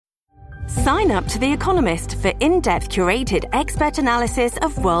Sign up to The Economist for in-depth curated expert analysis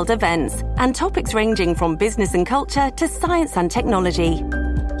of world events and topics ranging from business and culture to science and technology.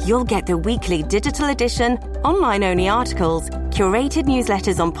 You'll get the weekly digital edition, online-only articles, curated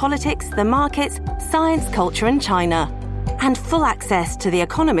newsletters on politics, the markets, science, culture and China, and full access to The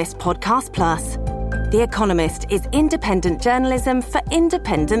Economist Podcast Plus. The Economist is independent journalism for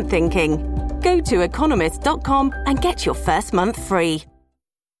independent thinking. Go to economist.com and get your first month free.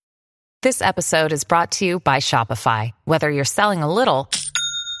 This episode is brought to you by Shopify. Whether you're selling a little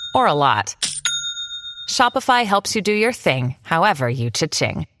or a lot, Shopify helps you do your thing, however you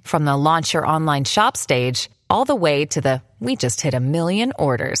cha-ching. From the launch your online shop stage, all the way to the we just hit 1 million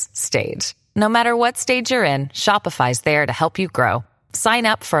orders stage. No matter what stage you're in, Shopify's there to help you grow. Sign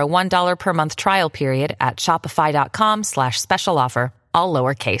up for a $1 per month trial period at shopify.com/special offer, all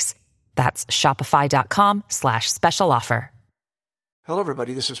lowercase. That's shopify.com/special offer. Hello,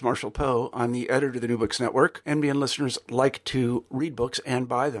 everybody. This is Marshall Poe. I'm the editor of the New Books Network. NBN listeners like to read books and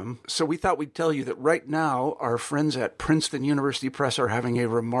buy them. So we thought we'd tell you that right now, our friends at Princeton University Press are having a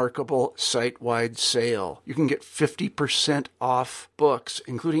remarkable site-wide sale. You can get 50% off books,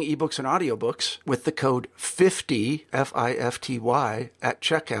 including ebooks and audiobooks, with the code 50, F-I-F-T-Y, at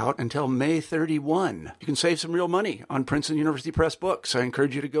checkout until May 31. You can save some real money on Princeton University Press books. I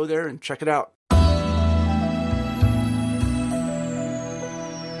encourage you to go there and check it out.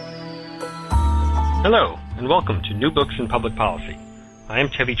 Hello, and welcome to New Books in Public Policy. I am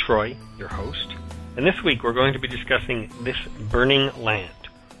Tevi Troy, your host, and this week we're going to be discussing This Burning Land,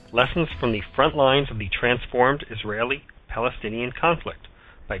 Lessons from the Front Lines of the Transformed Israeli-Palestinian Conflict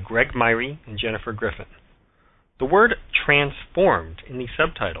by Greg Myre and Jennifer Griffin. The word transformed in the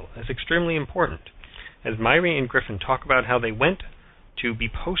subtitle is extremely important, as Myre and Griffin talk about how they went to be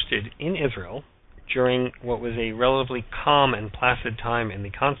posted in Israel during what was a relatively calm and placid time in the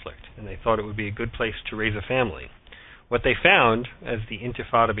conflict, and they thought it would be a good place to raise a family. What they found, as the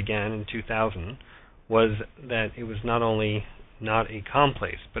Intifada began in 2000, was that it was not only not a calm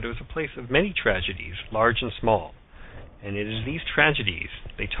place, but it was a place of many tragedies, large and small. And it is these tragedies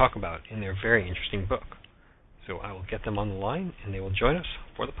they talk about in their very interesting book. So I will get them on the line, and they will join us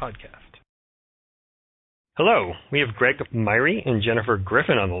for the podcast. Hello, we have Greg Myre and Jennifer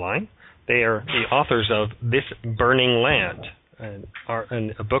Griffin on the line. They are the authors of This Burning Land, and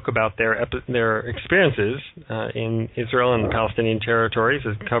a book about their experiences in Israel and the Palestinian territories,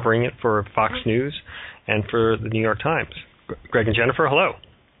 is covering it for Fox News and for the New York Times. Greg and Jennifer, hello.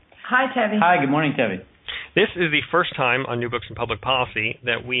 Hi, Tevi. Hi, good morning, Tevi. This is the first time on New Books in Public Policy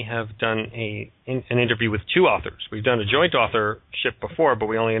that we have done an interview with two authors. We've done a joint authorship before, but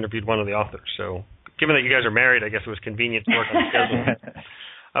we only interviewed one of the authors. So given that you guys are married, I guess it was convenient to work on the schedule.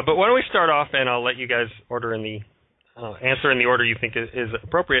 But why don't we start off, and I'll let you guys answer in the order you think is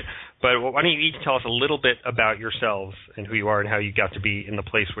appropriate. But why don't you each tell us a little bit about yourselves and who you are and how you got to be in the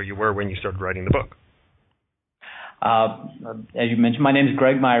place where you were when you started writing the book. As you mentioned, my name is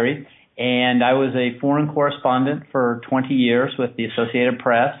Greg Myre, and I was a foreign correspondent for 20 years with the Associated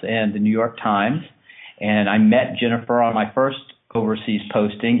Press and the New York Times. And I met Jennifer on my first overseas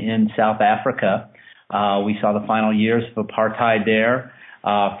posting in South Africa. We saw the final years of apartheid there.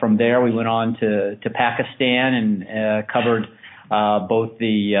 From there, we went on to Pakistan and covered both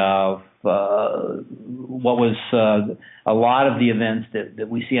the what was a lot of the events that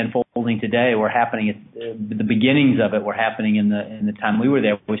we see unfolding today were happening. The beginnings of it were happening in the time we were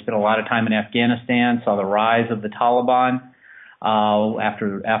there. We spent a lot of time in Afghanistan, saw the rise of the Taliban.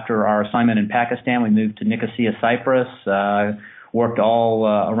 After our assignment in Pakistan, we moved to Nicosia, Cyprus. Worked all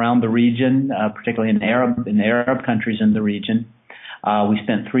around the region, particularly in the Arab countries in the region. We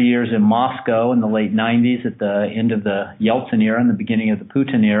spent 3 years in Moscow in the late 90s at the end of the Yeltsin era and the beginning of the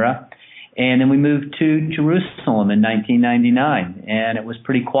Putin era. And then we moved to Jerusalem in 1999. And it was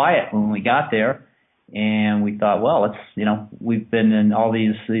pretty quiet when we got there. And we thought, well, we've been in all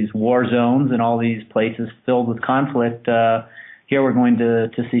these war zones and all these places filled with conflict. Here we're going to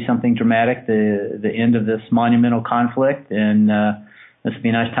see something dramatic, the end of this monumental conflict. And this would be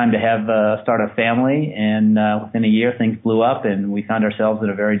a nice time to start a family, and within a year things blew up, and we found ourselves in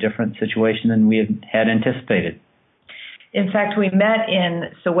a very different situation than we had anticipated. In fact, we met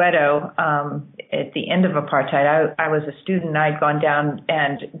in Soweto at the end of apartheid. I was a student. I'd gone down,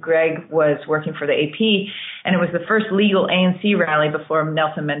 and Greg was working for the AP, and it was the first legal ANC rally before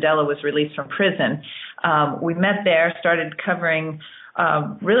Nelson Mandela was released from prison. We met there, started covering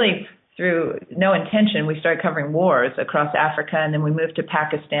really through no intention. We started covering wars across Africa, and then we moved to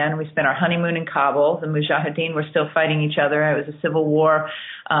Pakistan. We spent our honeymoon in Kabul. The Mujahideen were still fighting each other. It was a civil war.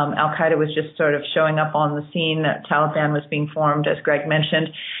 Al-Qaeda was just sort of showing up on the scene. Taliban was being formed, as Greg mentioned.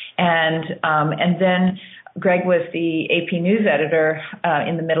 And then Greg was the AP News editor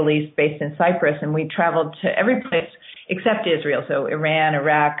in the Middle East, based in Cyprus, and we traveled to every place except Israel, so Iran,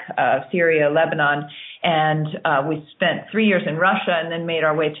 Iraq, Syria, Lebanon, and we spent 3 years in Russia and then made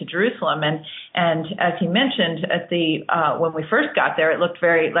our way to Jerusalem. And as he mentioned, when we first got there, it looked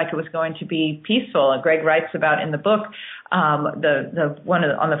very like it was going to be peaceful. And Greg writes about in the book one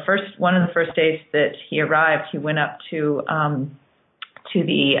of the first days that he arrived, he went up to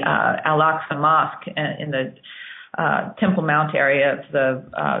the Al-Aqsa Mosque in the Temple Mount area of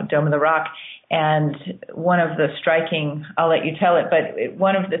the Dome of the Rock. And one of the striking, I'll let you tell it, but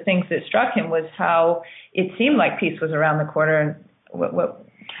one of the things that struck him was how it seemed like peace was around the corner. Well,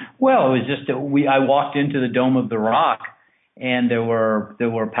 it was just I walked into the Dome of the Rock, and there were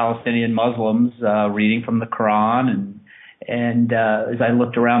Palestinian Muslims reading from the Quran, and as I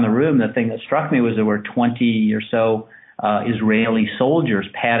looked around the room, the thing that struck me was there were 20 or so Israeli soldiers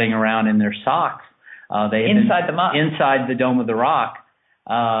padding around in their socks. Inside the mosque. Inside the Dome of the Rock.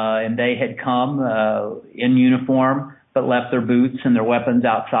 And they had come in uniform, but left their boots and their weapons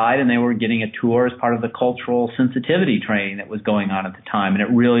outside, and they were getting a tour as part of the cultural sensitivity training that was going on at the time. And it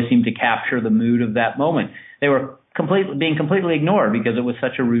really seemed to capture the mood of that moment. They were being completely ignored because it was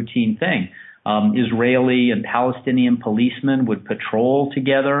such a routine thing. Israeli and Palestinian policemen would patrol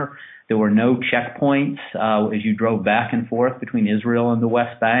together. There were no checkpoints as you drove back and forth between Israel and the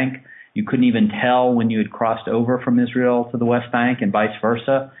West Bank. You couldn't even tell when you had crossed over from Israel to the West Bank and vice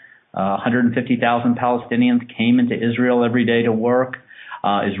versa. 150,000 Palestinians came into Israel every day to work.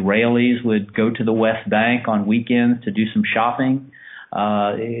 Israelis would go to the West Bank on weekends to do some shopping.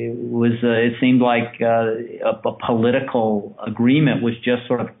 It seemed like a political agreement was just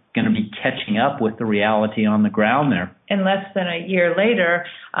sort of going to be catching up with the reality on the ground there. And less than a year later,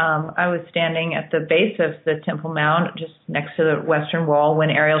 I was standing at the base of the Temple Mount, just next to the Western Wall, when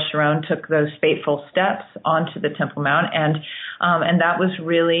Ariel Sharon took those fateful steps onto the Temple Mount, and that was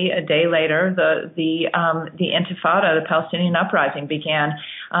really a day later. The Intifada, the Palestinian uprising, began.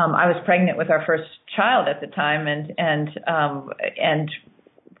 I was pregnant with our first child at the time, and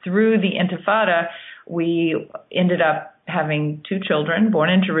through the Intifada, we ended up having 2 children born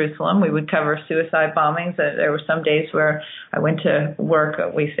in Jerusalem. We would cover suicide bombings. There were some days where I went to work,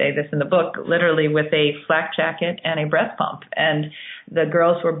 we say this in the book, literally with a flak jacket and a breast pump. And the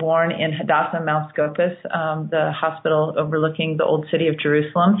girls were born in Hadassah Mount Scopus, the hospital overlooking the old city of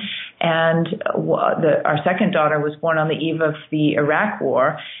Jerusalem. And our second daughter was born on the eve of the Iraq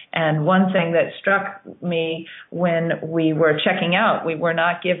War. And one thing that struck me when we were checking out, we were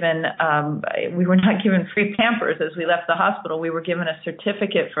not given free Pampers as we left the hospital. We were given a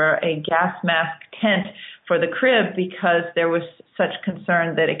certificate for a gas mask tent for the crib because there was such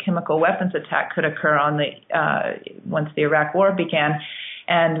concern that a chemical weapons attack could occur once the Iraq War began.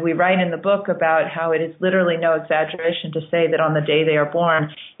 And we write in the book about how it is literally no exaggeration to say that on the day they are born,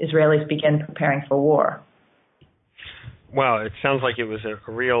 Israelis begin preparing for war. Wow, it sounds like it was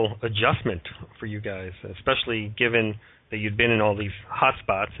a real adjustment for you guys, especially given that you'd been in all these hot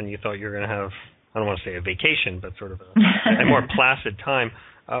spots and you thought you were going to have, I don't want to say a vacation, but sort of a more placid time.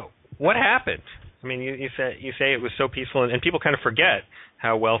 What happened? I mean, you say it was so peaceful, and people kind of forget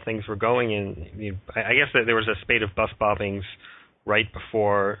how well things were going. And I guess that there was a spate of bus bombings right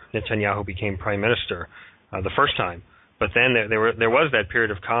before Netanyahu became prime minister the first time. But then there was that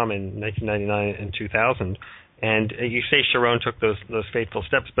period of calm in 1999 and 2000. And you say Sharon took those fateful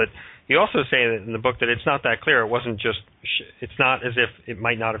steps, but you also say that in the book that it's not that clear. It's not as if it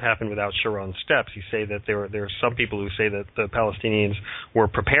might not have happened without Sharon's steps. You say that there are some people who say that the Palestinians were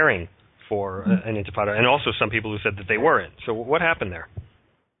preparing for an intifada, and also some people who said that they weren't. So what happened there?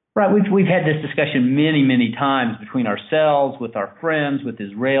 Right, we've had this discussion many times between ourselves, with our friends, with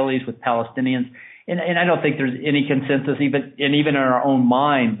Israelis, with Palestinians, and I don't think there's any consensus. Even in our own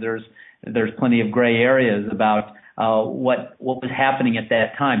minds, there's plenty of gray areas about what was happening at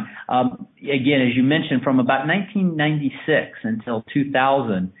that time. Again, as you mentioned, from about 1996 until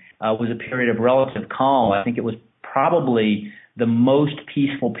 2000 was a period of relative calm. I think it was probably the most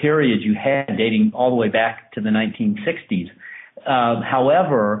peaceful period you had, dating all the way back to the 1960s.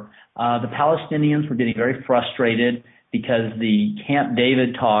 However, the Palestinians were getting very frustrated because the Camp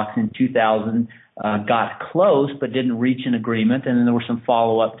David talks in 2000 got close but didn't reach an agreement, and then there were some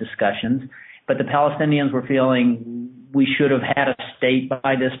follow-up discussions. But the Palestinians were feeling we should have had a state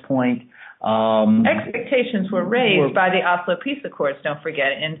by this point. Expectations were raised by the Oslo Peace Accords, don't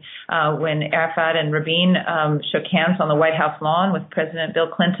forget. And when Arafat and Rabin shook hands on the White House lawn with President Bill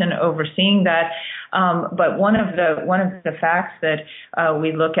Clinton overseeing that. But one of the facts that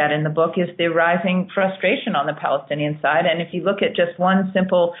we look at in the book is the rising frustration on the Palestinian side. And if you look at just one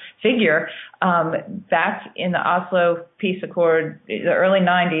simple figure, back in the Oslo Peace Accord, the early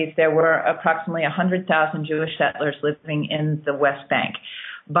 90s, there were approximately 100,000 Jewish settlers living in the West Bank.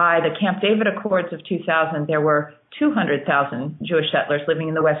 By the Camp David Accords of 2000, there were 200,000 Jewish settlers living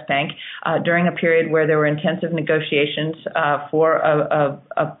in the West Bank during a period where there were intensive negotiations for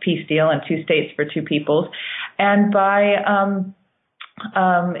a peace deal and two states for two peoples. And by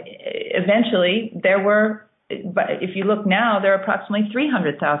eventually there were, but if you look now, there are approximately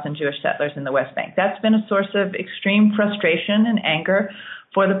 300,000 Jewish settlers in the West Bank. That's been a source of extreme frustration and anger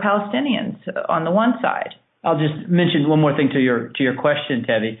for the Palestinians on the one side. I'll just mention one more thing to your question,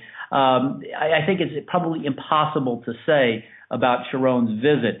 Tevi. I think it's probably impossible to say about Sharon's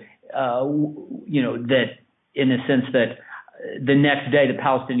visit, that in the sense that the next day the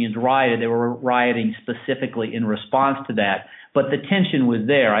Palestinians rioted. They were rioting specifically in response to that. But the tension was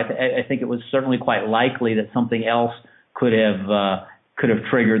there. I think it was certainly quite likely that something else could have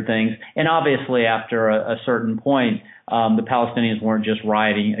triggered things. And obviously, after a certain point, the Palestinians weren't just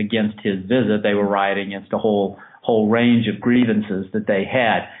rioting against his visit; they were rioting against a whole range of grievances that they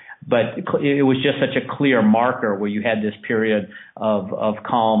had. But it was just such a clear marker where you had this period of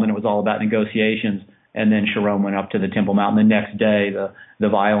calm, and it was all about negotiations. And then Sharon went up to the Temple Mount. The next day, the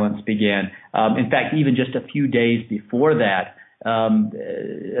violence began. In fact, even just a few days before that,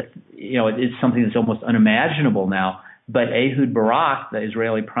 it's something that's almost unimaginable now. But Ehud Barak, the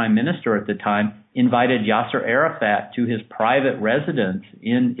Israeli prime minister at the time, invited Yasser Arafat to his private residence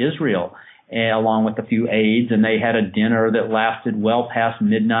in Israel, along with a few aides, and they had a dinner that lasted well past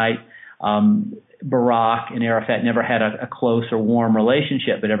midnight. Barak and Arafat never had a close or warm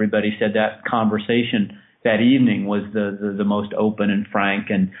relationship, but everybody said that conversation that evening was the most open and frank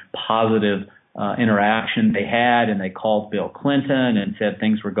and positive interaction they had, and they called Bill Clinton and said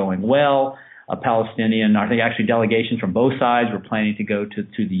things were going well. A Palestinian, I think actually delegations from both sides were planning to go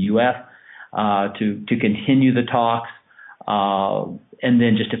to the U.S. To continue the talks. And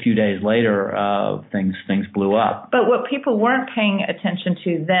then just a few days later, things blew up. But what people weren't paying attention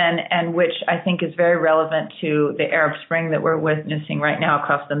to then, and which I think is very relevant to the Arab Spring that we're witnessing right now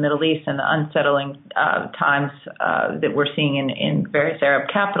across the Middle East and the unsettling times that we're seeing in various Arab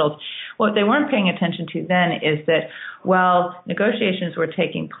capitals, what they weren't paying attention to then is that while negotiations were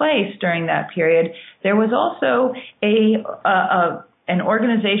taking place during that period, there was also an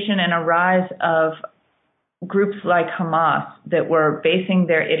organization and a rise of groups like Hamas that were basing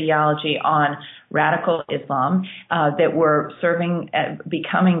their ideology on radical Islam, that were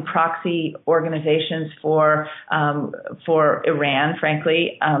becoming proxy organizations for Iran.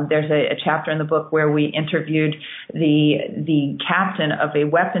 Frankly, there's a chapter in the book where we interviewed the captain of a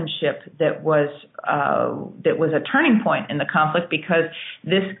weapons ship that was a turning point in the conflict, because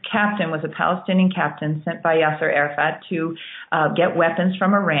this captain was a Palestinian captain sent by Yasser Arafat to get weapons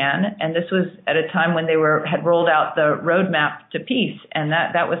from Iran, and this was at a time when they had rolled out the roadmap to peace, and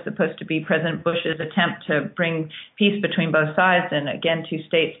that was supposed to be President Bush's attempt to bring peace between both sides, and again, two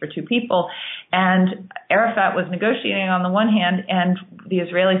states for two people. And Arafat was negotiating on the one hand, and the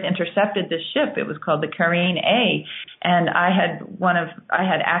Israelis intercepted this ship. It was called the Karine A, and I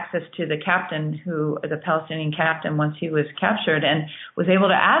had access to the captain, the Palestinian captain, once he was captured, and was able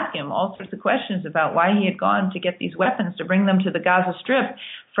to ask him all sorts of questions about why he had gone to get these weapons to bring them to the Gaza Strip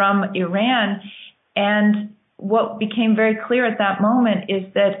from Iran. And what became very clear at that moment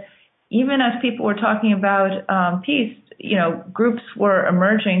is that even as people were talking about peace, groups were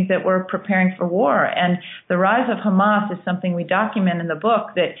emerging that were preparing for war. And the rise of Hamas is something we document in the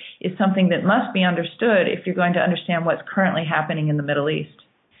book that is something that must be understood if you're going to understand what's currently happening in the Middle East.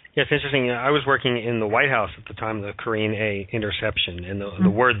 Yeah, it's interesting. I was working in the White House at the time of the Karine A interception, and the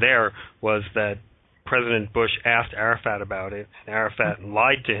word there was that President Bush asked Arafat about it, and Arafat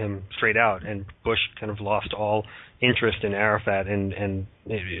lied to him straight out, and Bush kind of lost all interest in Arafat and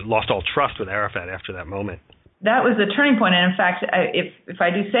lost all trust with Arafat after that moment. That was the turning point, and in fact, if I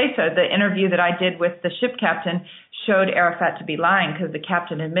do say so, the interview that I did with the ship captain showed Arafat to be lying, because the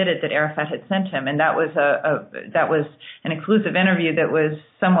captain admitted that Arafat had sent him, and that was an exclusive interview that was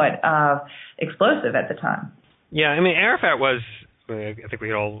somewhat explosive at the time. Yeah, I mean, Arafat was, I think we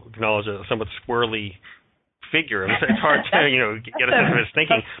can all acknowledge, a somewhat squirrely figure. It's hard to get a sense of his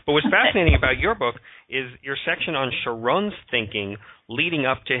thinking. But what's fascinating about your book is your section on Sharon's thinking leading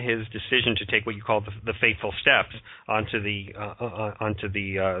up to his decision to take what you call the fateful steps onto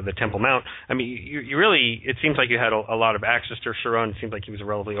the Temple Mount. I mean, you really, it seems like you had a lot of access to Sharon. It seems like he was a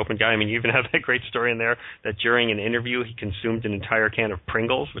relatively open guy. I mean, you even have that great story in there that during an interview he consumed an entire can of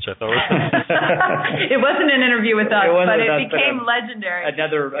Pringles, which I thought was It wasn't an interview with us, but it became legendary.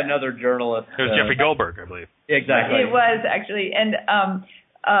 Another journalist. It was Jeffrey Goldberg, I believe. Exactly. It was actually, and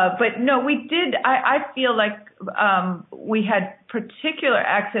but no, we did. I feel like we had particular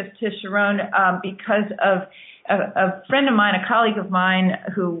access to Sharon because of a friend of mine, a colleague of mine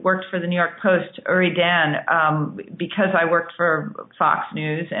who worked for the New York Post, Uri Dan, because I worked for Fox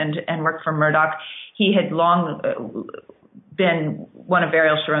News and worked for Murdoch. He had long been one of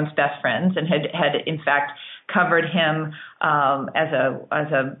Ariel Sharon's best friends and had in fact covered him as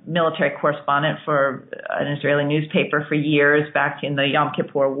a military correspondent for an Israeli newspaper for years back in the Yom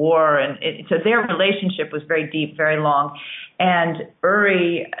Kippur War, and so their relationship was very deep, very long. And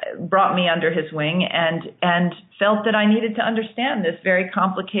Uri brought me under his wing and felt that I needed to understand this very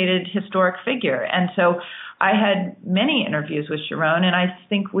complicated historic figure. And so I had many interviews with Sharon, and I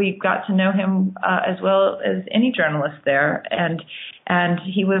think we got to know him as well as any journalist there. And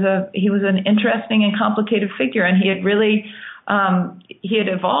he was an interesting and complicated figure, and he had really he had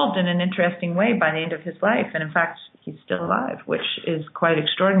evolved in an interesting way by the end of his life. And in fact, he's still alive, which is quite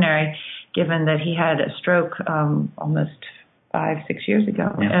extraordinary, given that he had a stroke almost 5-6 years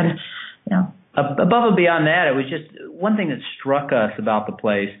ago. Yeah. And above and beyond that, it was just one thing that struck us about the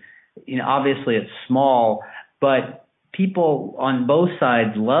place. You know, obviously it's small, but people on both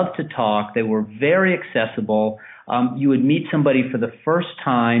sides loved to talk. They were very accessible. You would meet somebody for the first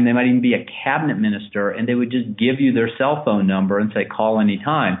time. They might even be a cabinet minister, and they would just give you their cell phone number and say, call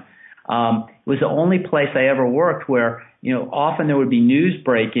anytime. It was the only place I ever worked where, you know, often there would be news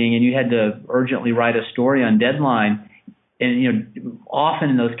breaking and you had to urgently write a story on deadline. And, you know, often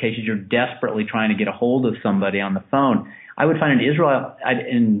in those cases, you're desperately trying to get a hold of somebody on the phone. I would find in Israel,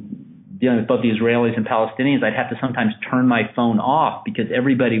 in dealing with both the Israelis and Palestinians, I'd have to sometimes turn my phone off because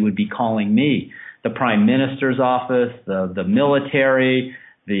everybody would be calling me. The prime minister's office, the military,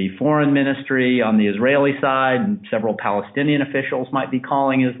 the foreign ministry on the Israeli side, and several Palestinian officials might be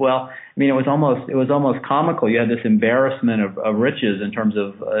calling as well. I mean, it was almost comical. You had this embarrassment of riches in terms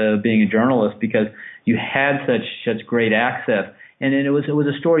of being a journalist because you had such great access. And it was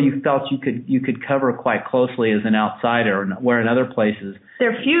a story you felt you could cover quite closely as an outsider, where in other places there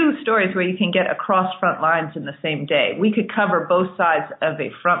are few stories where you can get across front lines in the same day. We could cover both sides of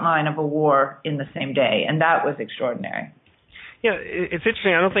a front line of a war in the same day, and that was extraordinary. Yeah, it's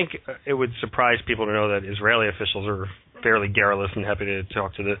interesting. I don't think it would surprise people to know that Israeli officials are fairly garrulous and happy to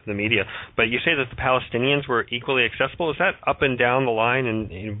talk to the media. But you say that the Palestinians were equally accessible. Is that up and down the line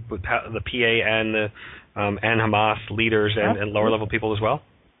with the PA and Hamas leaders and lower level people as well?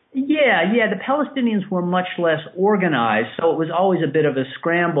 Yeah. The Palestinians were much less organized, so it was always a bit of a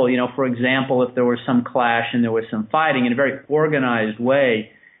scramble. You know, for example, if there was some clash and there was some fighting in a very organized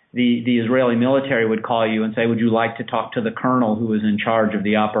way, the Israeli military would call you and say, would you like to talk to the colonel who was in charge of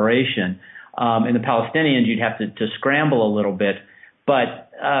the operation? And the Palestinians, you'd have to scramble a little bit.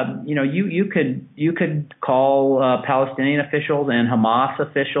 But, you know, you could call Palestinian officials and Hamas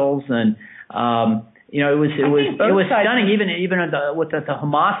officials, and, you know, it was stunning. Even with the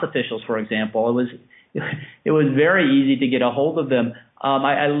Hamas officials, for example, it was very easy to get a hold of them.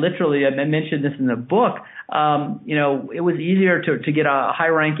 I mentioned this in the book. You know, it was easier to get a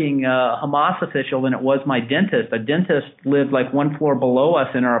high-ranking Hamas official than it was my dentist. A dentist lived like one floor below us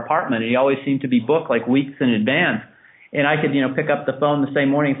in our apartment, and he always seemed to be booked like weeks in advance. And I could, you know, pick up the phone the same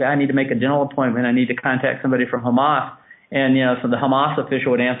morning and say, I need to make a dental appointment. I need to contact somebody from Hamas. And, you know, so the Hamas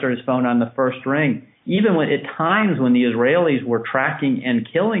official would answer his phone on the first ring. Even at times when the Israelis were tracking and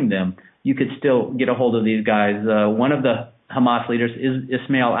killing them, you could still get a hold of these guys. One of the Hamas leaders is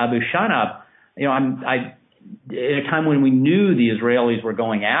Ismail Abu Shanab. You know, at a time when we knew the Israelis were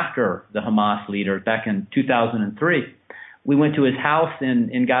going after the Hamas leader back in 2003, we went to his house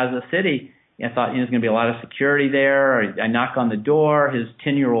in Gaza City. I thought, you know, there's going to be a lot of security there. I knock on the door. His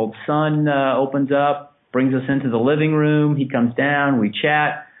 10-year-old son opens up, brings us into the living room. He comes down. We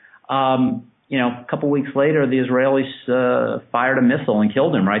chat. You know, a couple weeks later, the Israelis fired a missile and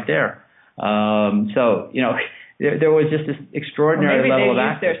killed him right there. So, you know, there was just this extraordinary level of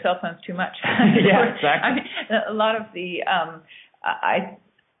access. Maybe they used their cell phones too much. Yeah, exactly. I mean, a lot of the, I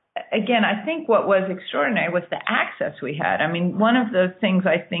think what was extraordinary was the access we had. I mean, one of the things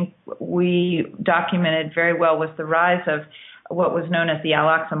I think we documented very well was the rise of what was known as the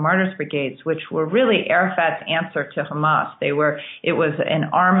Al-Aqsa Martyrs Brigades, which were really Arafat's answer to Hamas. It was an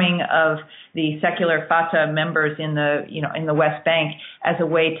arming of the secular Fatah members in the West Bank as a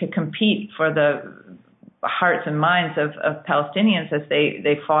way to compete for the hearts and minds of Palestinians as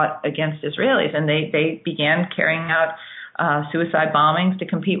they fought against Israelis, and they began carrying out suicide bombings to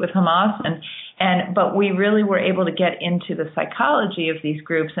compete with Hamas, but we really were able to get into the psychology of these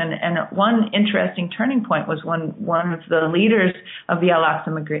groups, and one interesting turning point was when one of the leaders of the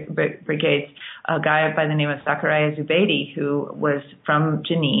Al-Aqsa Brigades, a guy by the name of Zakaria Zubeidi, who was from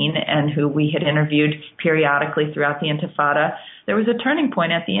Jenin and who we had interviewed periodically throughout the Intifada. There was a turning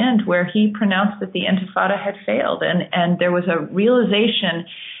point at the end where he pronounced that the Intifada had failed, and there was a realization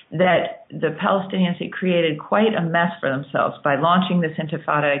that the Palestinians had created quite a mess for themselves by launching this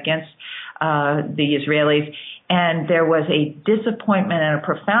Intifada against the Israelis. And there was a disappointment and a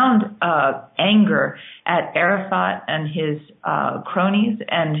profound anger at Arafat and his cronies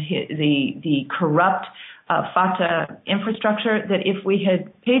and the corrupt Fatah infrastructure that if we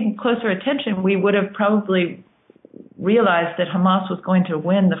had paid closer attention, we would have probably realized that Hamas was going to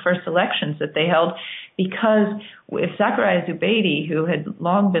win the first elections that they held, because if Zakaria Zubeidi, who had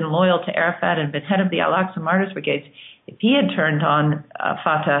long been loyal to Arafat and been head of the Al-Aqsa Martyrs Brigades, if he had turned on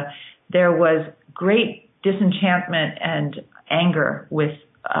Fatah, there was great disenchantment and anger with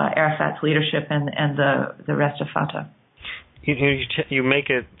Arafat's leadership and the rest of Fatah. You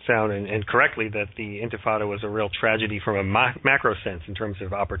make it sound, and correctly, that the Intifada was a real tragedy from a macro sense in terms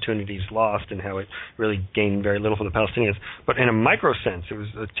of opportunities lost and how it really gained very little for the Palestinians. But in a micro sense, it was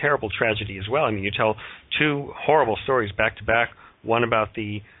a terrible tragedy as well. I mean, you tell two horrible stories back to back, one about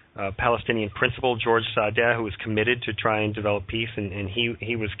the Palestinian principal, George Saadeh, who was committed to try and develop peace, and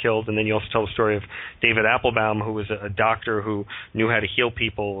he was killed. And then you also tell the story of David Applebaum, who was a doctor who knew how to heal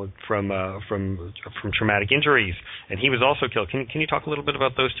people from traumatic injuries, and he was also killed. Can you talk a little bit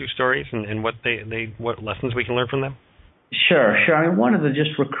about those two stories and what what lessons we can learn from them? Sure. I mean, one of the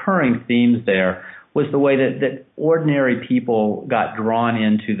just recurring themes there was the way that ordinary people got drawn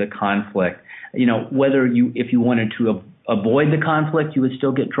into the conflict. You know, if you wanted to avoid the conflict, you would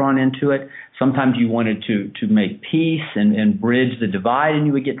still get drawn into it. Sometimes you wanted to make peace and bridge the divide, and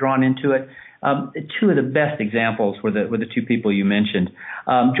you would get drawn into it. Two of the best examples were the two people you mentioned.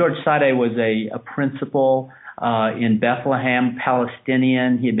 George Saadeh was a principal in Bethlehem,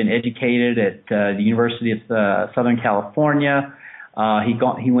 Palestinian. He had been educated at the University of Southern California.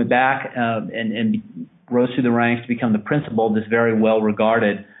 He went back and rose through the ranks to become the principal of this very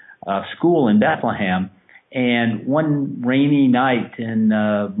well-regarded school in Bethlehem. And one rainy night in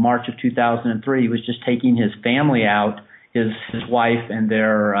March of 2003, he was just taking his family out, his wife and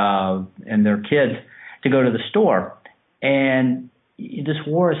their kids, to go to the store. And this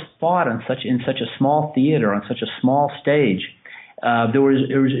war is fought in such a small theater, on such a small stage. There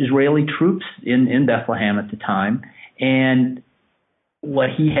was Israeli troops in Bethlehem at the time, and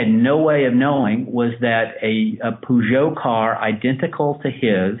what he had no way of knowing was that a Peugeot car identical to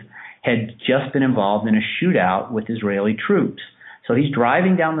his had just been involved in a shootout with Israeli troops. So he's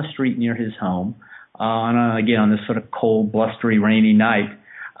driving down the street near his home on this sort of cold, blustery, rainy night.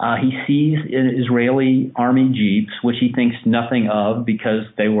 He sees Israeli army jeeps, which he thinks nothing of because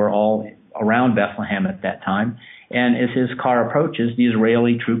they were all around Bethlehem at that time. And as his car approaches, the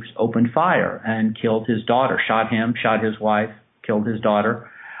Israeli troops opened fire and killed his daughter, shot him, shot his wife, killed his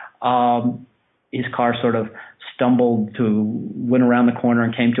daughter. His car sort of went around the corner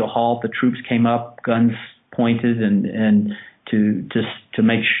and came to a halt. The troops came up, guns pointed, and to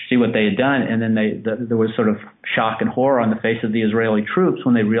see what they had done. And then there was sort of shock and horror on the face of the Israeli troops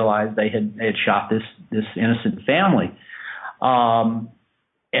when they realized they had shot this innocent family. And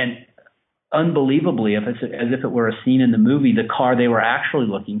unbelievably, as if it were a scene in the movie, the car they were actually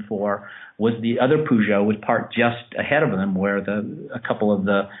looking for was the other Peugeot, was parked just ahead of them, where a couple of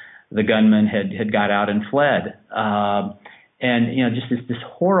the gunmen had got out and fled. And just this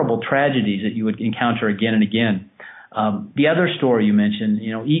horrible tragedies that you would encounter again and again. The other story you mentioned,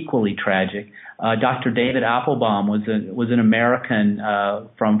 equally tragic. Dr. David Applebaum was an American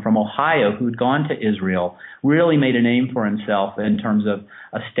from Ohio who had gone to Israel, really made a name for himself in terms of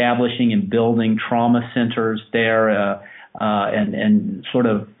establishing and building trauma centers there, and sort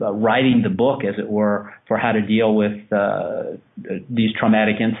of writing the book, as it were, for how to deal with these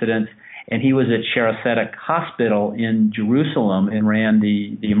traumatic incidents. And he was at Shaare Zedek Hospital in Jerusalem and ran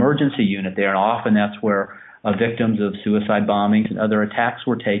the emergency unit there. And often that's where victims of suicide bombings and other attacks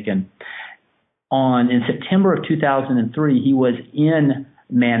were taken. In September of 2003, he was in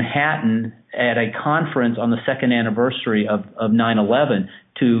Manhattan at a conference on the second anniversary of 9/11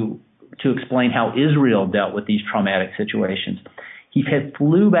 to to explain how Israel dealt with these traumatic situations. He had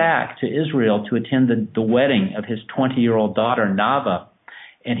flew back to Israel to attend the wedding of his 20-year-old daughter, Nava,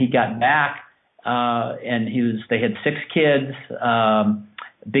 and he got back, and they had 6 kids,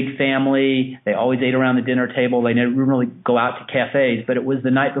 big family. They always ate around the dinner table. They didn't really go out to cafes, but it was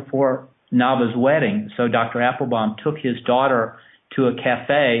the night before Nava's wedding, so Dr. Applebaum took his daughter to a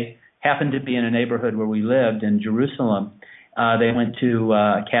cafe, happened to be in a neighborhood where we lived in Jerusalem. They went to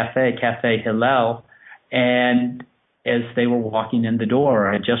Cafe Hillel, and as they were walking in the door,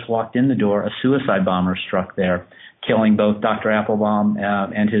 or had just walked in the door, a suicide bomber struck there, killing both Dr. Applebaum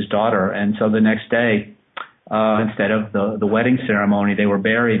and his daughter. And so the next day, instead of the wedding ceremony, they were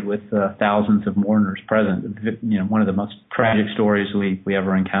buried with thousands of mourners present. One of the most tragic stories we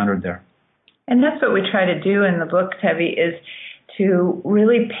ever encountered there. And that's what we try to do in the book, Tevi, is to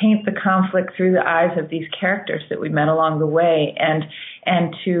really paint the conflict through the eyes of these characters that we met along the way,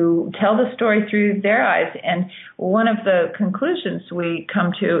 and to tell the story through their eyes. And one of the conclusions we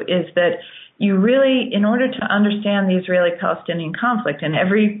come to is that you really, in order to understand the Israeli-Palestinian conflict, and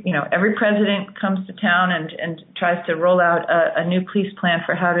every president comes to town and tries to roll out a new peace plan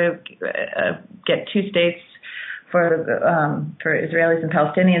for how to get 2 states for Israelis and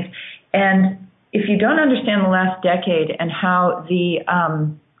Palestinians. And if you don't understand the last decade and how the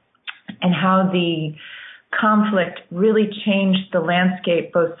conflict really changed the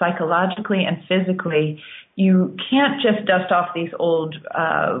landscape both psychologically and physically, you can't just dust off these old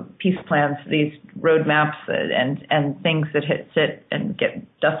peace plans, these roadmaps and things that sit and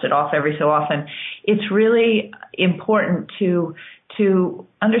get dusted off every so often. It's really important to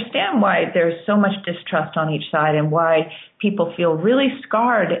understand why there's so much distrust on each side and why people feel really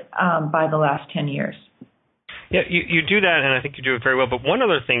scarred by the last 10 years. Yeah, you do that, and I think you do it very well. But one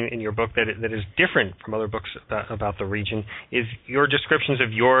other thing in your book that is different from other books about the region is your descriptions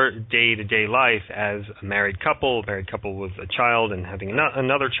of your day-to-day life as a married couple with a child and having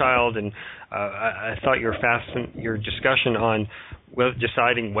another child. And I thought your discussion on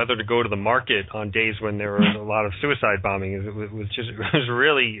deciding whether to go to the market on days when there was a lot of suicide bombing was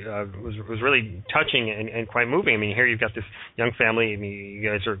really touching and quite moving. I mean, here you've got this young family. I mean, you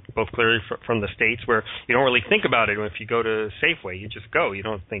guys are both clearly from the States, where you don't really think about it. If you go to Safeway, you just go. You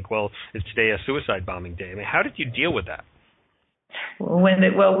don't think, well, is today a suicide bombing day? I mean, how did you deal with that? When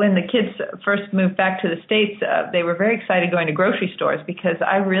the kids first moved back to the States, they were very excited going to grocery stores because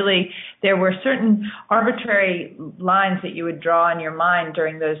there were certain arbitrary lines that you would draw in your mind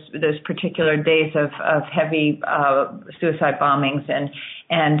during those particular days of heavy suicide bombings,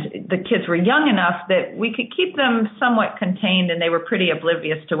 and the kids were young enough that we could keep them somewhat contained, and they were pretty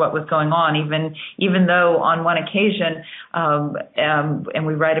oblivious to what was going on, even though on one occasion, and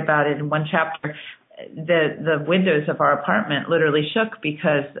we write about it in one chapter, the windows of our apartment literally shook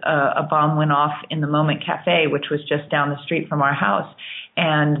because a bomb went off in the Moment Cafe, which was just down the street from our house.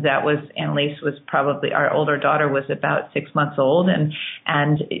 And Annalise was probably, our older daughter was about 6 months old,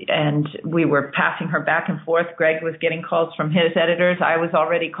 and we were passing her back and forth. Greg was getting calls from his editors. I was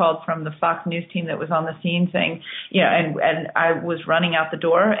already called from the Fox News team that was on the scene saying, and I was running out the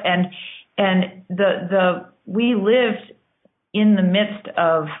door. And we lived in the midst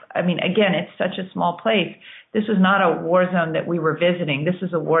of, again, it's such a small place. This was not a war zone that we were visiting. This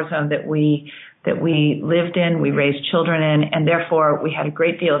is a war zone that we lived in, we raised children in, and therefore we had a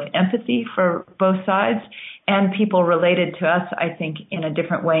great deal of empathy for both sides, and people related to us, I think, in a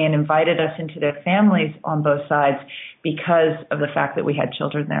different way and invited us into their families on both sides because of the fact that we had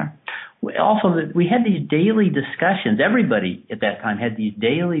children there. Also, we had these daily discussions. Everybody at that time had these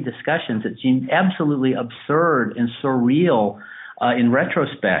daily discussions that seemed absolutely absurd and surreal in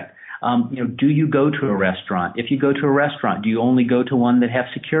retrospect. Do you go to a restaurant? If you go to a restaurant, do you only go to one that have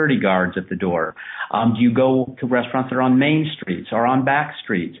security guards at the door? Do you go to restaurants that are on main streets or on back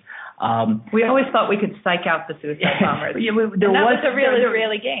streets? We always thought we could psych out the suicide bombers. That was a really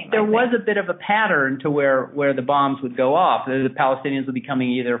Israeli game. There was a bit of a pattern to where the bombs would go off. The Palestinians would be coming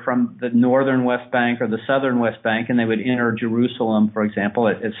either from the northern West Bank or the southern West Bank, and they would enter Jerusalem, for example,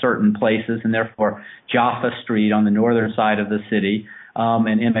 at certain places, and therefore Jaffa Street on the northern side of the city,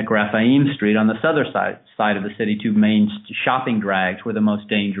 and Emek Raphaim Street on the southern side of the city, two main shopping drags, were the most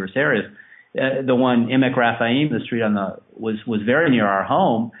dangerous areas. The one Emek Raphaim, the street was very near our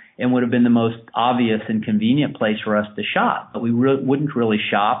home and would have been the most obvious and convenient place for us to shop. But we wouldn't really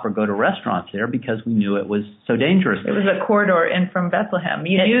shop or go to restaurants there because we knew it was so dangerous. It was a corridor in from Bethlehem.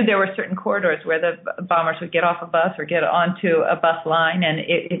 You knew there were certain corridors where the bombers would get off a bus or get onto a bus line, and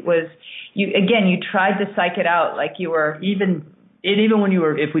it was you tried to psych it out like you were even when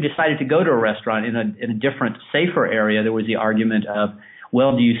if we decided to go to a restaurant in a different, safer area, there was the argument of,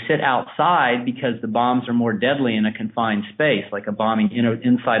 Well, do you sit outside because the bombs are more deadly in a confined space, like a bombing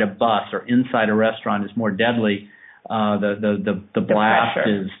inside a bus or inside a restaurant is more deadly? The blast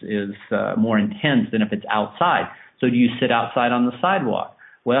is more intense than if it's outside. So do you sit outside on the sidewalk?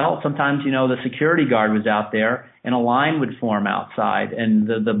 Well, sometimes, the security guard was out there and a line would form outside and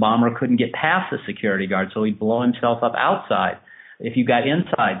the bomber couldn't get past the security guard, so he'd blow himself up outside. If you got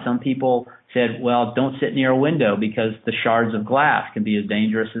inside, some people said, well, don't sit near a window because the shards of glass can be as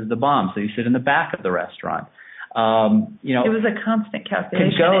dangerous as the bomb, so you sit in the back of the restaurant. It was a constant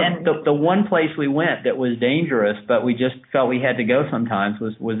calculation. The one place we went that was dangerous, but we just felt we had to go sometimes,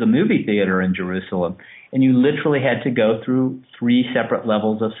 was a movie theater in Jerusalem. And you literally had to go through 3 separate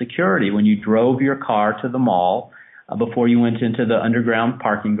levels of security. When you drove your car to the mall, before you went into the underground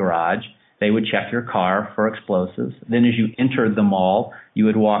parking garage, they would check your car for explosives. Then as you entered the mall, you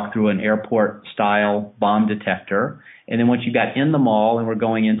would walk through an airport-style bomb detector. And then once you got in the mall and were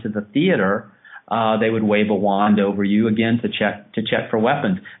going into the theater, they would wave a wand over you again to check for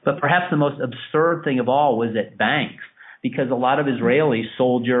weapons. But perhaps the most absurd thing of all was at banks, because a lot of Israeli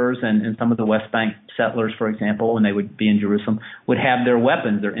soldiers and some of the West Bank settlers, for example, when they would be in Jerusalem, would have their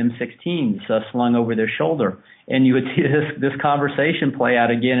weapons, their M16s, slung over their shoulder. And you would see this conversation play out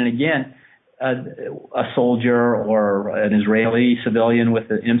again and again. A soldier or an Israeli civilian with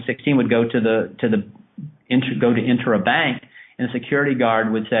the M16 would go to enter a bank, and a security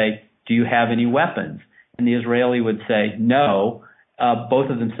guard would say, do you have any weapons? And the Israeli would say, no, both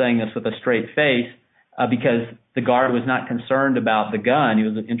of them saying this with a straight face, because the guard was not concerned about the gun. He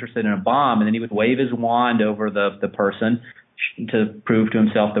was interested in a bomb, and then he would wave his wand over the person to prove to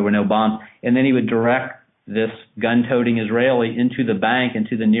himself there were no bombs. And then he would direct this gun-toting Israeli into the bank and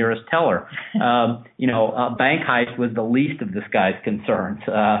to the nearest teller. A bank heist was the least of this guy's concerns.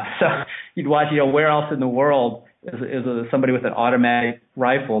 So you'd watch, where else in the world is somebody with an automatic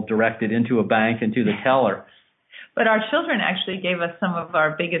rifle directed into a bank and to the teller? But our children actually gave us some of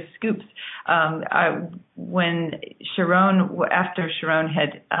our biggest scoops. When after Sharon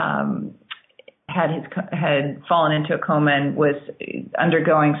had fallen into a coma and was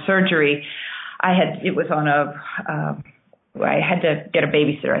undergoing surgery, I had to get a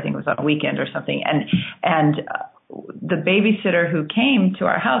babysitter. I think it was on a weekend or something, and the babysitter who came to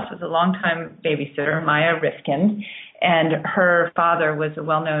our house was a longtime babysitter, Maya Rifkind, and her father was a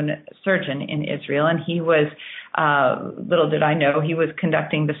well-known surgeon in Israel, and he was, little did I know, he was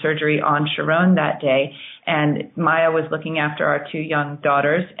conducting the surgery on Sharon that day, and Maya was looking after our 2 young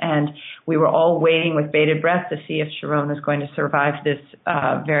daughters, and we were all waiting with bated breath to see if Sharon was going to survive this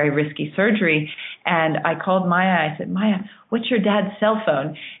very risky surgery. And I called Maya. I said, Maya, what's your dad's cell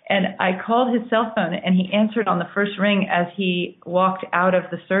phone? And I called his cell phone, and he answered on the first ring as he walked out of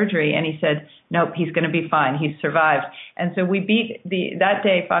the surgery, and he said, nope, he's going to be fine. He's survived. And so we beat that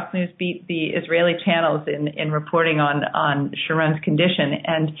day, Fox News beat the Israeli channels in reporting on Sharon's condition.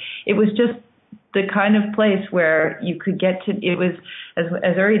 And it was just the kind of place where you could get to, it was,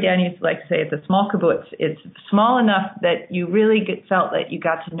 as Uri Dan used to like to say, it's a small kibbutz. It's small enough that you really felt that you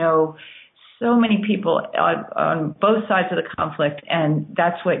got to know so many people on both sides of the conflict, and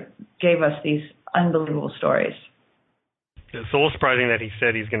that's what gave us these unbelievable stories. It's a little surprising that he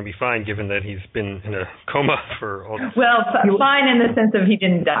said he's going to be fine, given that he's been in a coma for all this. Well, fine in the sense of he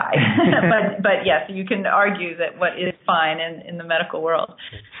didn't die. but yes, you can argue that what is fine in the medical world.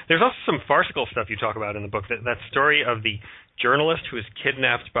 There's also some farcical stuff you talk about in the book. That story of the journalist who was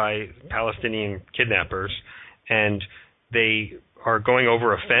kidnapped by Palestinian kidnappers, and they are going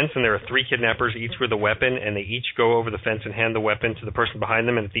over a fence, and there are 3 kidnappers, each with a weapon, and they each go over the fence and hand the weapon to the person behind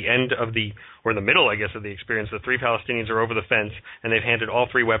them, and at the end of or in the middle, I guess, of the experience, the 3 Palestinians are over the fence, and they've handed all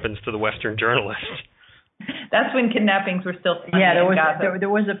 3 weapons to the Western journalist. That's when kidnappings were still funny. Yeah, there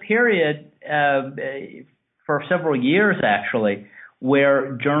was a period for several years, actually,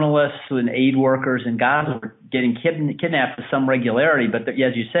 where journalists and aid workers in Gaza were getting kidnapped with some regularity. But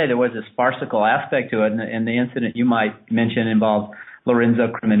as you say, there was this farcical aspect to it. And the incident you might mention involved Lorenzo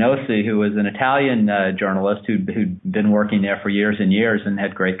Criminosi, who was an Italian journalist who'd been working there for years and years and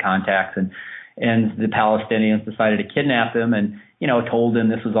had great contacts. And the Palestinians decided to kidnap him and, told him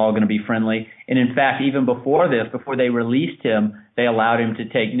this was all going to be friendly. And in fact, even before they released him, they allowed him to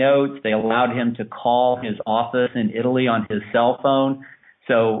take notes. They allowed him to call his office in Italy on his cell phone.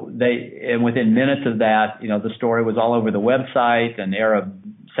 So and within minutes of that, the story was all over the website, and Arab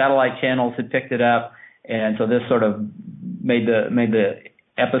satellite channels had picked it up. And so this sort of made the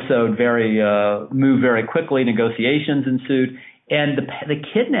episode move very quickly. Negotiations ensued. And the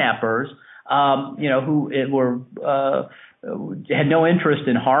kidnappers, who were had no interest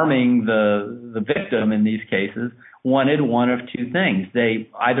in harming the victim in these cases, wanted one of two things. They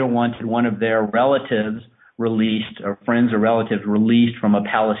either wanted one of their relatives released, or friends or relatives released from a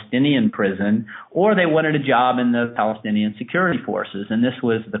Palestinian prison, or they wanted a job in the Palestinian security forces. And this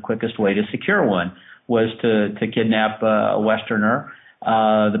was the quickest way to secure one, was to kidnap a Westerner.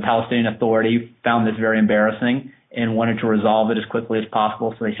 The Palestinian Authority found this very embarrassing and wanted to resolve it as quickly as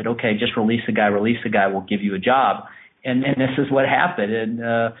possible. So they said, okay, just release the guy, we'll give you a job. And this is what happened. And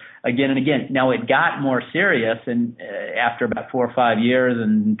again and again. Now, it got more serious, and after about 4 or 5 years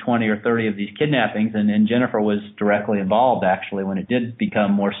and 20 or 30 of these kidnappings, and Jennifer was directly involved, actually, when it did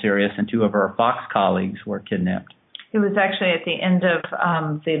become more serious, and 2 of her Fox colleagues were kidnapped. It was actually at the end of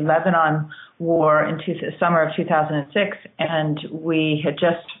the Lebanon war in summer of 2006, and we had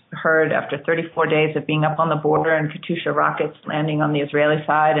just heard, after 34 days of being up on the border and Katyusha rockets landing on the Israeli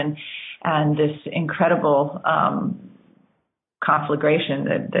side, and this incredible conflagration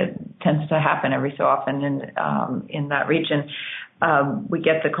that tends to happen every so often in that region. We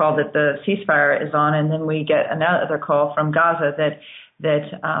get the call that the ceasefire is on, and then we get another call from Gaza that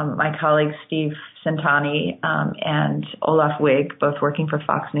my colleagues Steve Centani and Olaf Wig, both working for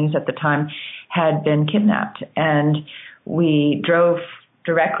Fox News at the time, had been kidnapped. And we drove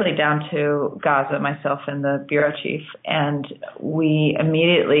directly down to Gaza, myself and the bureau chief, and we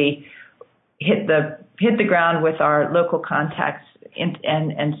immediately hit the ground with our local contacts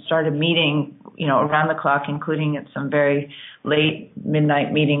and started meeting, around the clock, including at some very late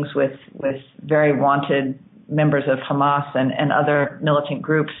midnight meetings with very wanted members of Hamas and other militant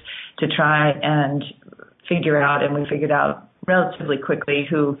groups to try and figure out, and we figured out relatively quickly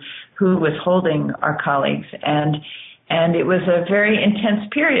who was holding our colleagues. And it was a very intense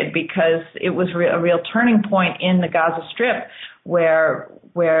period because it was a real turning point in the Gaza Strip where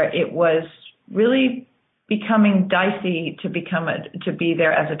it was really becoming dicey to be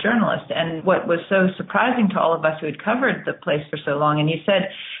there as a journalist. And what was so surprising to all of us who had covered the place for so long, and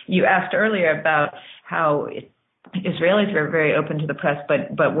you asked earlier about how Israelis were very open to the press,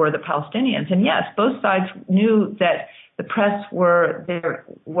 but were the Palestinians. And yes, both sides knew that the press were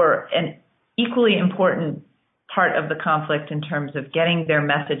an equally important part of the conflict in terms of getting their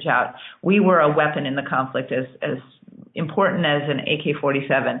message out. We were a weapon in the conflict as important as an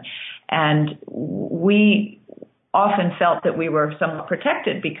AK-47. And we often felt that we were somewhat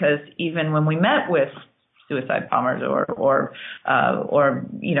protected because even when we met with suicide bombers or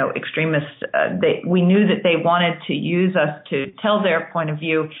extremists, we knew that they wanted to use us to tell their point of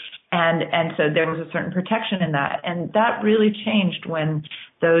view. And so there was a certain protection in that. And that really changed when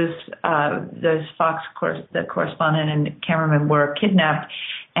those Fox, the correspondent and cameraman, were kidnapped.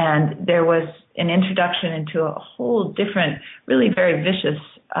 And there was an introduction into a whole different, really very vicious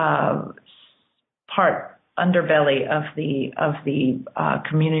underbelly of the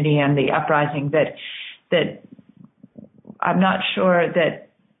community and the uprising that I'm not sure that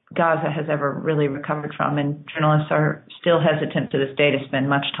Gaza has ever really recovered from, and journalists are still hesitant to this day to spend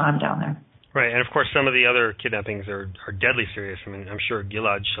much time down there. Right, and of course some of the other kidnappings are deadly serious. I mean, I'm sure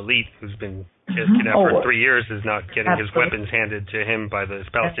Gilad Shalit, who's been kidnapped for 3 years, is not getting his weapons handed to him by the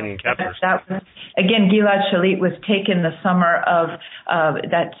Palestinian captors. Again, Gilad Shalit was taken the summer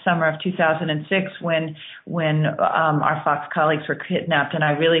of 2006 when our Fox colleagues were kidnapped, and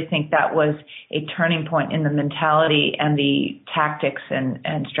I really think that was a turning point in the mentality and the tactics and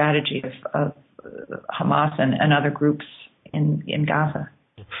strategy of Hamas and other groups in Gaza.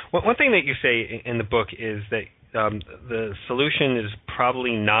 Well, one thing that you say in the book is that the solution is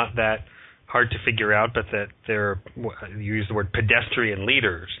probably not that hard to figure out, but that you use the word pedestrian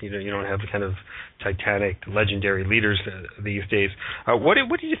leaders. You don't have the kind of titanic, legendary leaders these days. What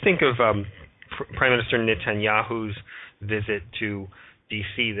do you think of Prime Minister Netanyahu's visit to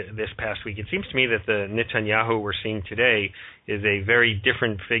D.C. this past week? It seems to me that the Netanyahu we're seeing today is a very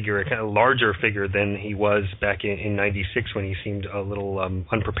different figure, a kind of larger figure than he was back in 96 when he seemed a little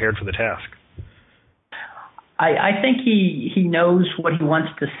unprepared for the task. I think he knows what he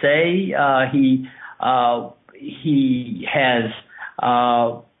wants to say.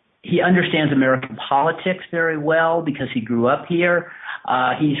 He understands American politics very well because he grew up here.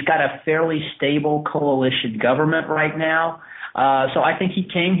 He's got a fairly stable coalition government right now. So I think he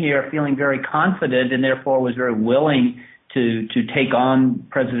came here feeling very confident and therefore was very willing to take on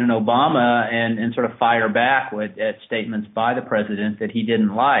President Obama and sort of fire back at statements by the president that he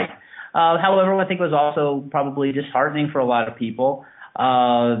didn't like. However, I think it was also probably disheartening for a lot of people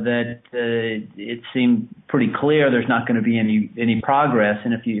that it seemed pretty clear there's not going to be any progress.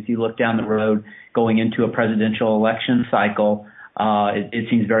 And if you look down the road going into a presidential election cycle, it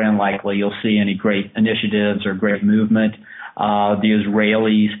seems very unlikely you'll see any great initiatives or great movement. The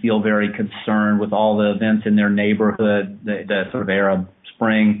Israelis feel very concerned with all the events in their neighborhood, the sort of Arab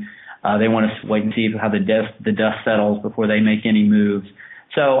Spring. They want to wait and see how the dust settles before they make any moves.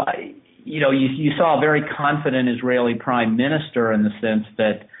 So, you saw a very confident Israeli prime minister in the sense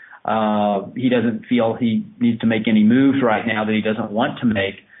that he doesn't feel he needs to make any moves right now that he doesn't want to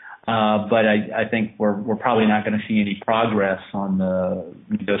make. But I think we're probably not going to see any progress on the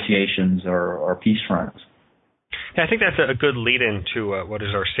negotiations or peace fronts. Yeah, I think that's a good lead-in to what is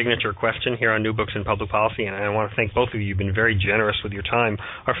our signature question here on New Books in Public Policy, and I want to thank both of you. You've been very generous with your time.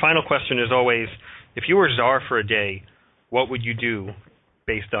 Our final question is always, if you were czar for a day, what would you do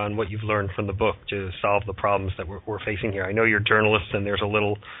based on what you've learned from the book to solve the problems that we're facing here? I know you're journalists, and there's a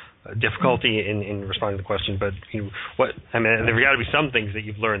little difficulty in responding to the question, but there's got to be some things that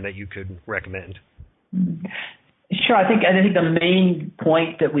you've learned that you could recommend. Sure. I think the main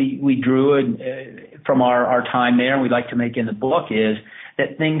point that we drew from our time there, and we'd like to make in the book, is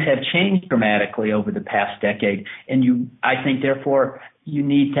that things have changed dramatically over the past decade, and I think therefore you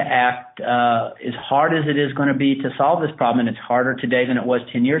need to act as hard as it is going to be to solve this problem, and it's harder today than it was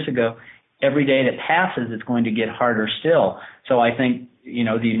 10 years ago. Every day that passes, it's going to get harder still. So I think the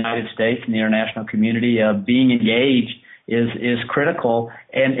United States and the international community being engaged is critical,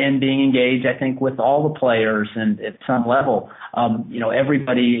 and being engaged, I think, with all the players and at some level.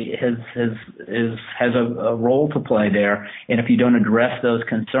 Everybody has a role to play there, and if you don't address those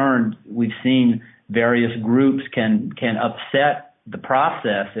concerns, we've seen various groups can upset the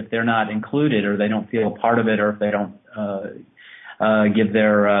process if they're not included, or they don't feel a part of it, or if they don't give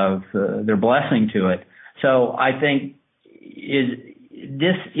their blessing to it. So I think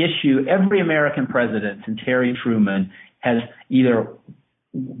this issue, every American president since Harry Truman has either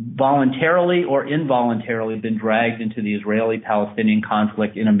voluntarily or involuntarily been dragged into the Israeli-Palestinian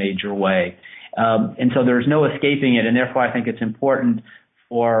conflict in a major way. And so there's no escaping it, and therefore I think it's important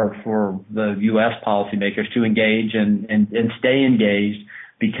for the U.S. policymakers to engage and stay engaged,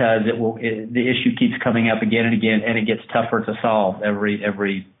 because the issue keeps coming up again and again, and it gets tougher to solve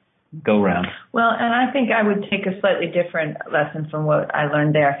every go-round. Well, and I think I would take a slightly different lesson from what I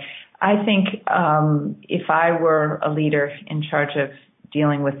learned there. I think if I were a leader in charge of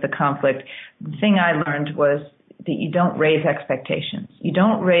dealing with the conflict, the thing I learned was that you don't raise expectations. You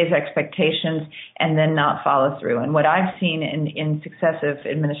don't raise expectations and then not follow through. And what I've seen in successive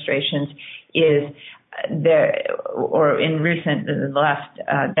administrations is the last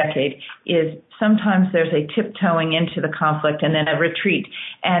decade, is sometimes there's a tiptoeing into the conflict and then a retreat.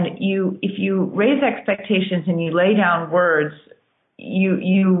 And if you raise expectations and you lay down words,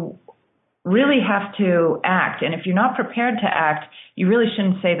 you really have to act. And if you're not prepared to act, you really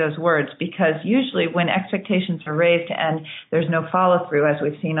shouldn't say those words, because usually when expectations are raised and there's no follow-through, as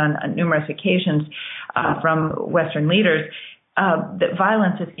we've seen on numerous occasions from Western leaders, that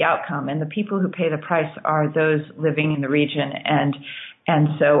violence is the outcome, and the people who pay the price are those living in the region. And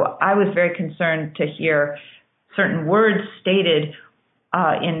so I was very concerned to hear certain words stated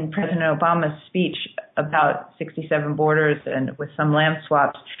in President Obama's speech about 67 borders and with some land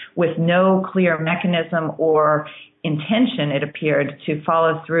swaps, with no clear mechanism or intention, it appeared, to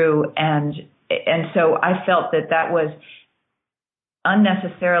follow through. And so I felt that was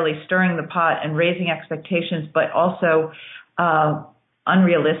unnecessarily stirring the pot and raising expectations, but also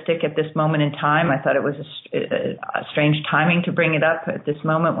unrealistic at this moment in time. I thought it was a strange timing to bring it up at this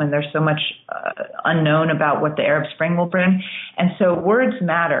moment when there's so much unknown about what the Arab Spring will bring. And so words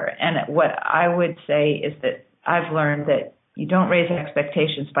matter. And what I would say is that I've learned that you don't raise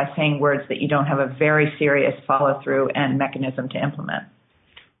expectations by saying words that you don't have a very serious follow-through and mechanism to implement.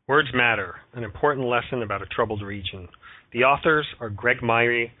 Words matter, an important lesson about a troubled region. The authors are Greg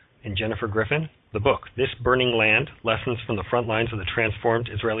Myre and Jennifer Griffin. The book, This Burning Land, Lessons from the Front Lines of the Transformed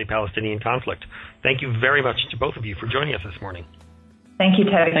Israeli-Palestinian Conflict. Thank you very much to both of you for joining us this morning. Thank you,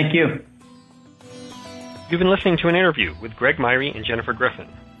 Teddy. Thank you. You've been listening to an interview with Greg Myre and Jennifer Griffin,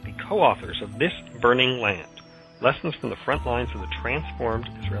 the co-authors of This Burning Land, Lessons from the Front Lines of the Transformed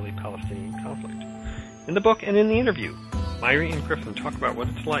Israeli-Palestinian Conflict. In the book and in the interview, Myre and Griffin talk about what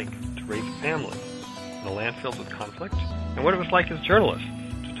it's like to raise a family in a land filled with conflict, and what it was like as journalists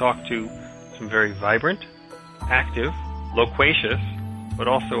to talk to some very vibrant, active, loquacious, but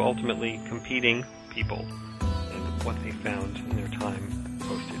also ultimately competing people, and what they found in their time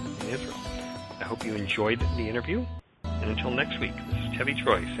posted in Israel. I hope you enjoyed the interview, and until next week, this is Tevi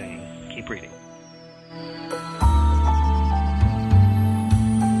Troy saying, keep reading.